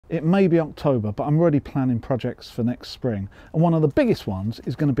It may be October, but I'm already planning projects for next spring. And one of the biggest ones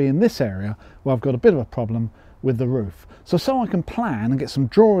is going to be in this area where I've got a bit of a problem with the roof. So I can plan and get some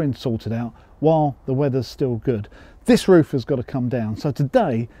drawings sorted out while the weather's still good. This roof has got to come down. So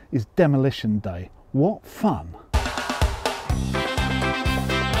today is demolition day. What fun!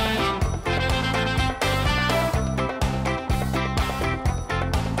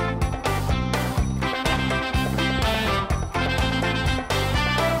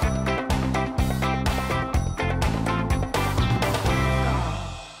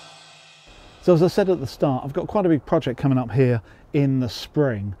 So as I said at the start, I've got quite a big project coming up here in the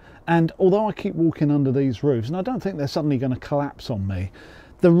spring, and although I keep walking under these roofs and I don't think they're suddenly going to collapse on me,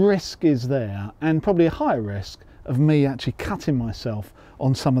 the risk is there, and probably a higher risk of me actually cutting myself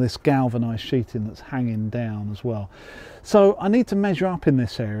on some of this galvanised sheeting that's hanging down as well. So I need to measure up in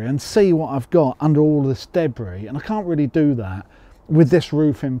this area and see what I've got under all this debris, and I can't really do that with this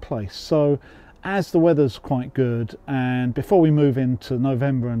roof in place. So as the weather's quite good and before we move into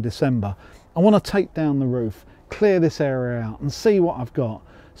November and December, I want to take down the roof, clear this area out and see what I've got.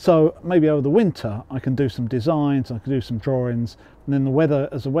 So maybe over the winter I can do some designs, I can do some drawings, and then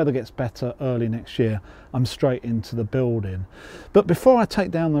as the weather gets better early next year, I'm straight into the building. But before I take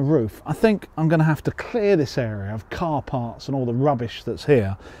down the roof, I think I'm going to have to clear this area of car parts and all the rubbish that's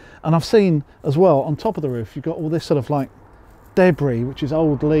here. And I've seen as well, on top of the roof, you've got all this sort of like debris, which is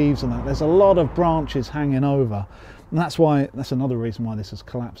old leaves and that. There's a lot of branches hanging over. And that's another reason why this has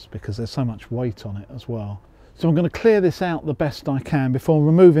collapsed, because there's so much weight on it as well. So I'm going to clear this out the best I can before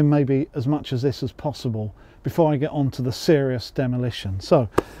removing maybe as much as this as possible before I get on to the serious demolition. So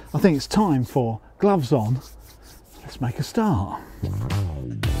I think it's time for gloves on. Let's make a start.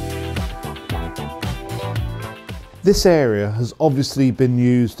 This area has obviously been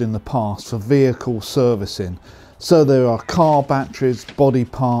used in the past for vehicle servicing. So there are car batteries, body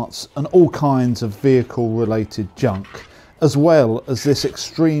parts and all kinds of vehicle related junk, as well as this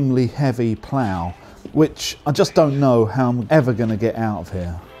extremely heavy plough, which I just don't know how I'm ever going to get out of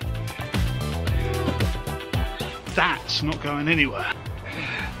here. That's not going anywhere.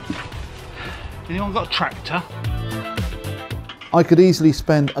 Anyone got a tractor? I could easily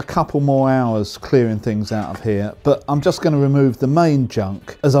spend a couple more hours clearing things out of here, but I'm just going to remove the main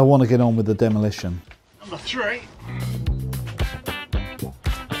junk as I want to get on with the demolition. Number 3.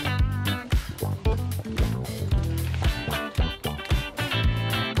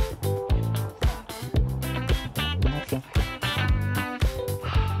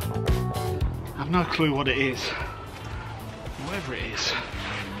 I've no clue what it is. Whatever it is,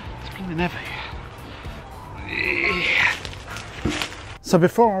 it's blooming heavy. So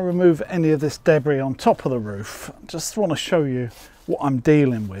before I remove any of this debris on top of the roof, I just want to show you what I'm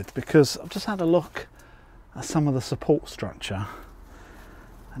dealing with, because I've just had a look at some of the support structure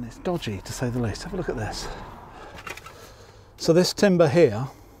and it's dodgy to say the least. Have a look at this. So this timber here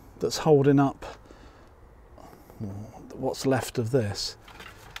that's holding up what's left of this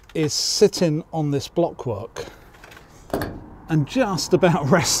is sitting on this blockwork and just about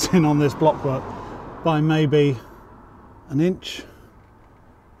resting on this blockwork by maybe an inch,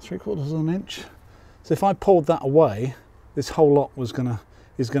 3/4 of an inch. So if I pulled that away, this whole lot is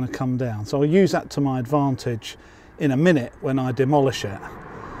going to come down. So I'll use that to my advantage in a minute when I demolish it.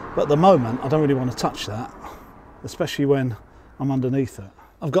 But at the moment, I don't really want to touch that, especially when I'm underneath it.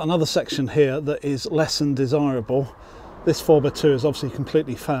 I've got another section here that is less than desirable. This 4x2 is obviously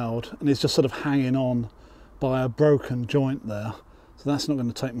completely fouled and is just sort of hanging on by a broken joint there. So that's not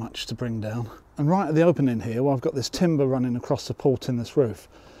going to take much to bring down. And right at the opening here, where I've got this timber running across the port in this roof,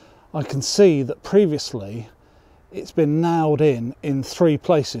 I can see that previously it's been nailed in 3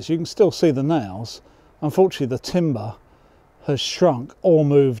 places. You can still see the nails. Unfortunately, the timber has shrunk or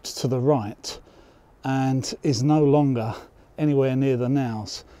moved to the right and is no longer anywhere near the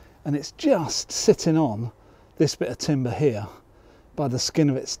nails. And it's just sitting on this bit of timber here by the skin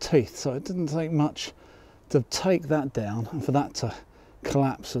of its teeth. So it didn't take much to take that down and for that to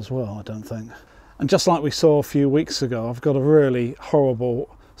collapse as well, I don't think. And just like we saw a few weeks ago, I've got a really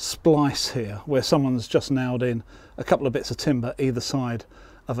horrible splice here where someone's just nailed in a couple of bits of timber either side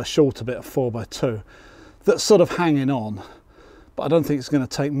of a shorter bit of 4x2 that's sort of hanging on, but I don't think it's going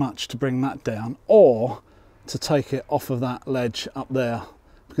to take much to bring that down or to take it off of that ledge up there,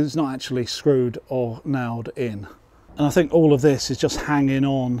 because it's not actually screwed or nailed in. And I think all of this is just hanging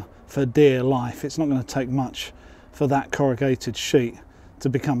on for dear life. It's not going to take much for that corrugated sheet to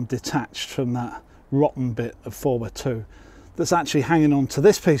become detached from that rotten bit of 4x2 that's actually hanging on to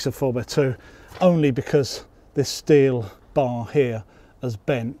this piece of 4x2 only because this steel bar here has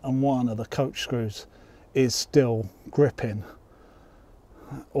bent and one of the coach screws is still gripping.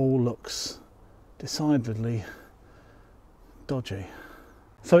 That all looks decidedly dodgy.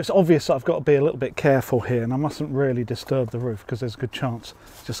 So it's obvious that I've got to be a little bit careful here, and I mustn't really disturb the roof because there's a good chance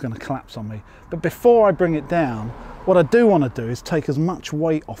it's just going to collapse on me. But before I bring it down, what I do want to do is take as much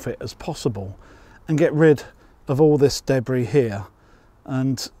weight off it as possible and get rid of all this debris here.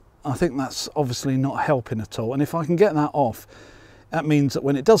 And I think that's obviously not helping at all. And if I can get that off, that means that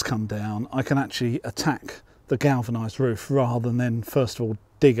when it does come down, I can actually attack the galvanised roof rather than then first of all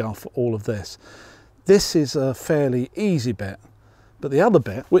dig off all of this. This is a fairly easy bit. But the other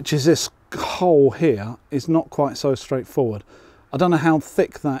bit, which is this hole here, is not quite so straightforward. I don't know how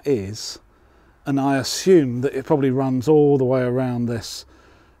thick that is, and I assume that it probably runs all the way around this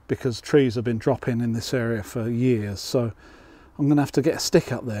because trees have been dropping in this area for years. So I'm going to have to get a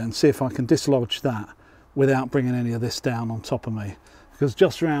stick up there and see if I can dislodge that without bringing any of this down on top of me. Because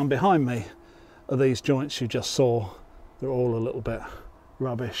just around behind me are these joints you just saw. They're all a little bit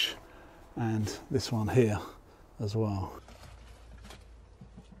rubbish, and this one here as well.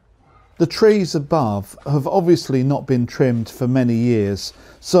 The trees above have obviously not been trimmed for many years,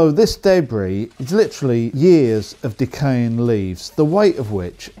 so this debris is literally years of decaying leaves, the weight of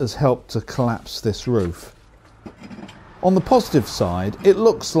which has helped to collapse this roof. On the positive side, it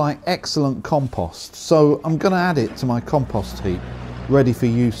looks like excellent compost, so I'm going to add it to my compost heap, ready for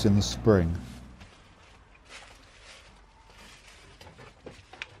use in the spring.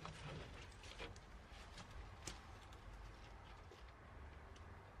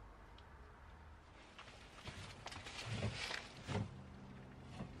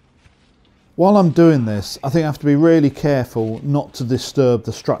 While I'm doing this, I think I have to be really careful not to disturb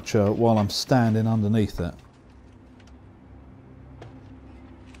the structure while I'm standing underneath it.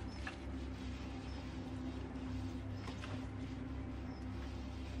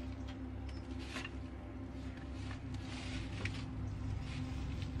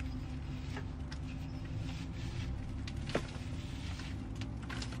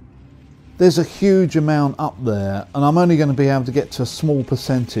 There's a huge amount up there, and I'm only going to be able to get to a small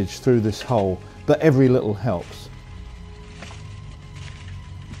percentage through this hole, but every little helps.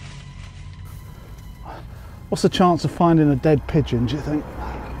 What's the chance of finding a dead pigeon, do you think?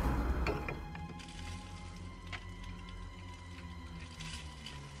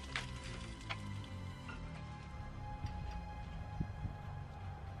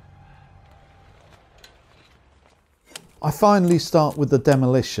 I finally start with the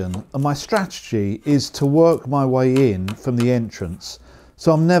demolition, and my strategy is to work my way in from the entrance,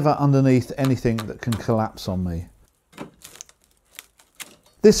 so I'm never underneath anything that can collapse on me.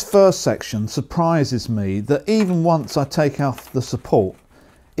 This first section surprises me that even once I take off the support,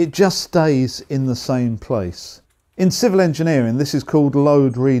 it just stays in the same place. In civil engineering, this is called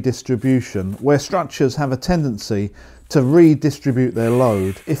load redistribution, where structures have a tendency to redistribute their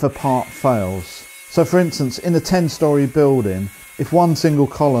load if a part fails. So for instance, in a 10-storey building, if one single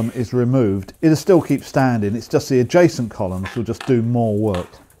column is removed, it'll still keep standing, it's just the adjacent columns will just do more work.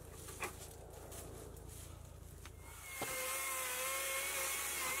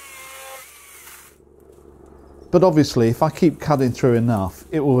 But obviously, if I keep cutting through enough,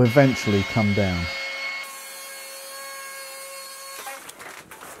 it will eventually come down.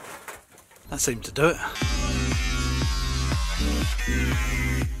 That seemed to do it.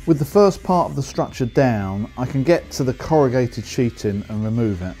 With the first part of the structure down, I can get to the corrugated sheeting and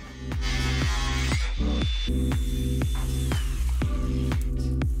remove it.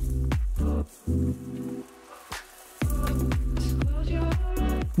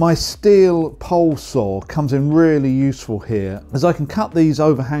 My steel pole saw comes in really useful here, as I can cut these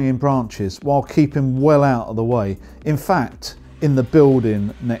overhanging branches while keeping well out of the way. In fact, in the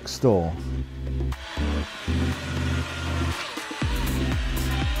building next door.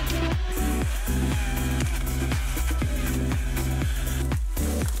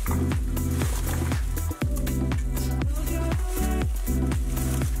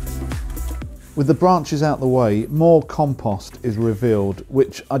 With the branches out the way, more compost is revealed,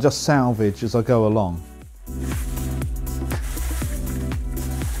 which I just salvage as I go along.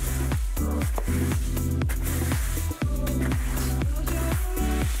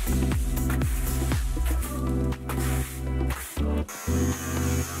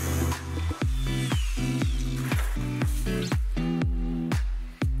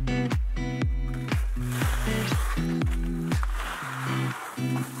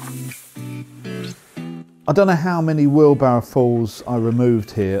 I don't know how many wheelbarrowfuls I removed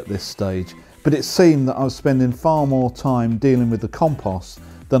here at this stage, but it seemed that I was spending far more time dealing with the compost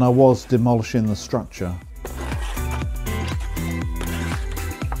than I was demolishing the structure.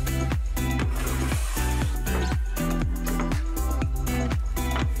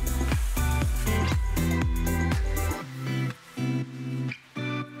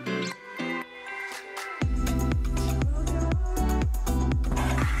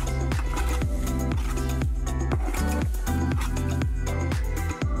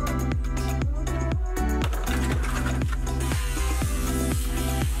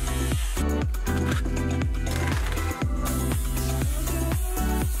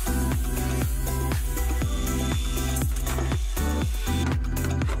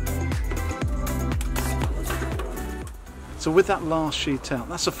 So with that last sheet out,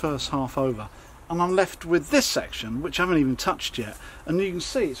 that's the first half over. And I'm left with this section, which I haven't even touched yet. And you can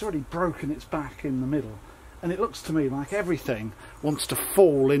see it's already broken its back in the middle. And it looks to me like everything wants to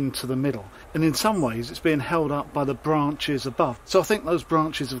fall into the middle. And in some ways, it's being held up by the branches above. So I think those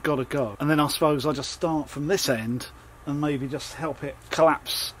branches have got to go. And then I suppose I just start from this end and maybe just help it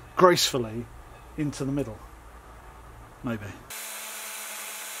collapse gracefully into the middle. Maybe.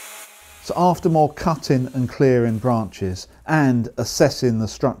 So after more cutting and clearing branches and assessing the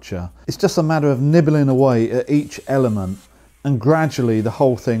structure, it's just a matter of nibbling away at each element, and gradually the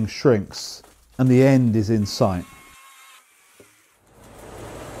whole thing shrinks and the end is in sight.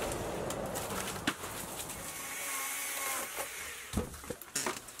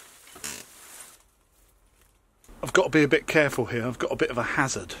 I've got to be a bit careful here. I've got a bit of a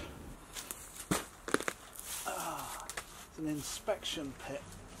hazard. It's an inspection pit.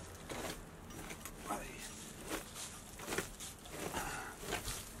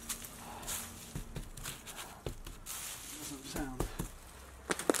 Doesn't sound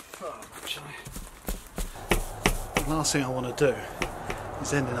firm, actually. The last thing I want to do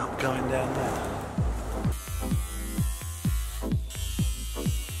is ending up going down there.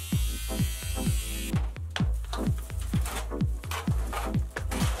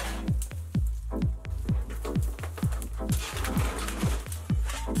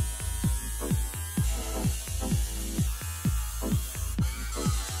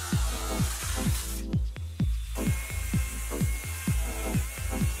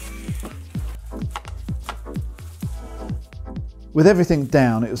 With everything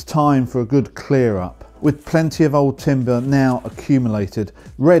down, it was time for a good clear up, with plenty of old timber now accumulated,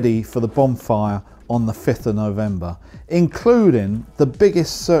 ready for the bonfire on the 5th of November, including the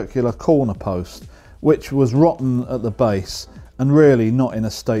biggest circular corner post, which was rotten at the base and really not in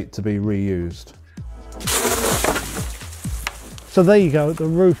a state to be reused. So there you go, the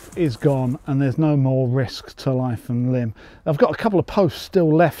roof is gone and there's no more risk to life and limb. I've got a couple of posts still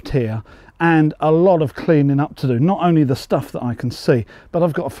left here and a lot of cleaning up to do. Not only the stuff that I can see, but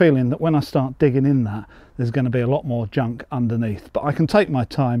I've got a feeling that when I start digging in that, there's going to be a lot more junk underneath. But I can take my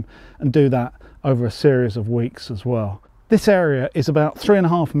time and do that over a series of weeks as well. This area is about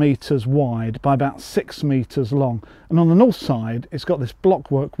 3.5 metres wide by about 6 metres long. And on the north side, it's got this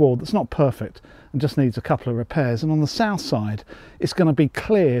blockwork wall that's not perfect and just needs a couple of repairs. And on the south side, it's going to be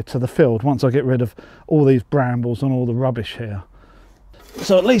clear to the field once I get rid of all these brambles and all the rubbish here.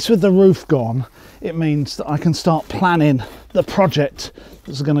 So at least with the roof gone, it means that I can start planning the project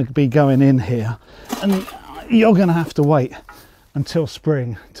that's going to be going in here. And you're going to have to wait until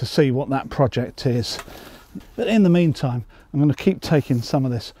spring to see what that project is. But in the meantime, I'm going to keep taking some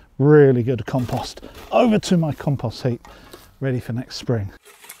of this really good compost over to my compost heap, ready for next spring.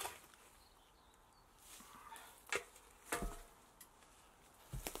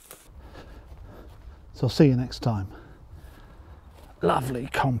 So I'll see you next time. Lovely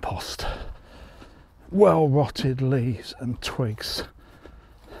compost, well rotted leaves and twigs,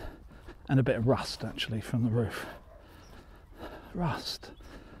 and a bit of rust actually from the roof. Rust,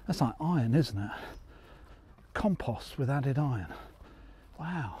 that's like iron, isn't it? Compost with added iron.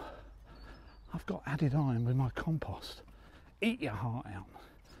 Wow, I've got added iron with my compost. Eat your heart out,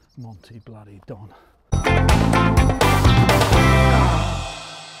 Monty bloody Don.